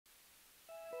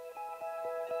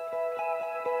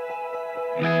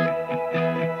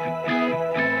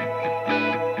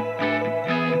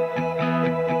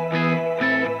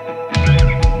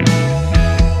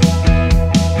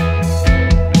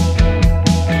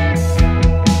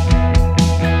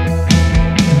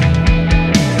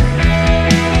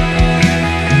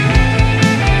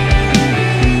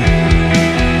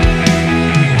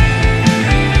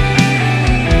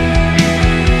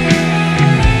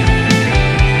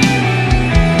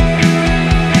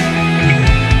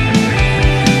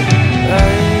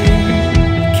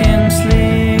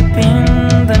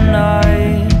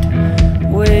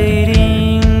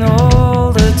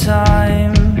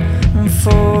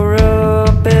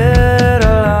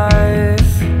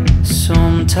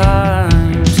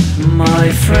My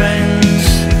friends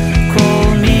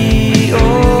call me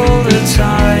all the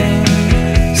time,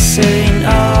 saying,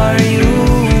 "Are you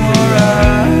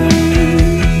alright?"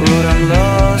 But I'm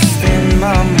lost in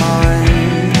my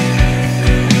mind,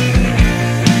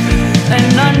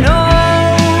 and I know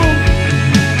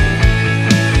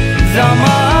that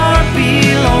my heart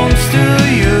belongs to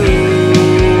you,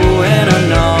 and I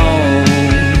know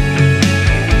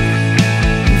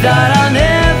that I'll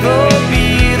never be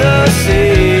the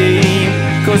same.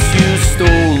 'Cause you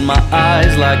stole my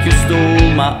eyes like you stole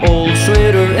my old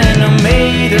sweater, and I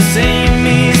made the same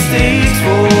mistakes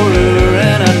for her,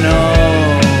 and I know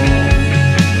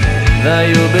that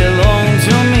you belong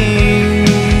to me.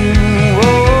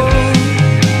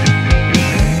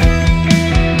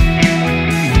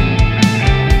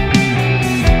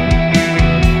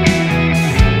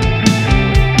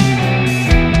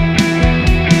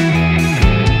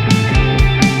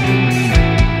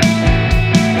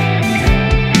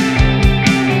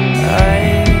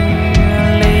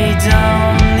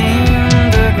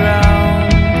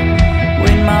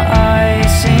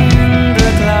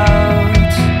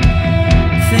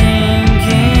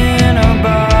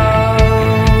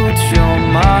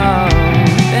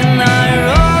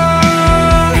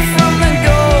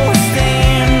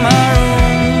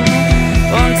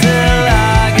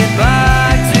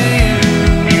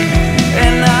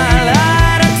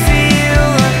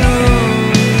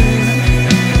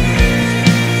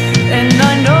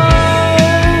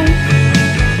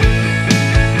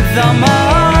 That my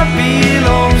heart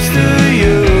belongs to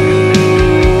you,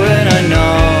 and I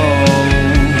know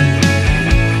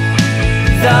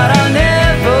that I'll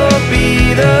never be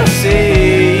the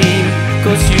same.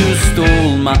 'Cause you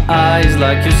stole my eyes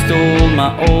like you stole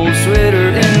my old sweater,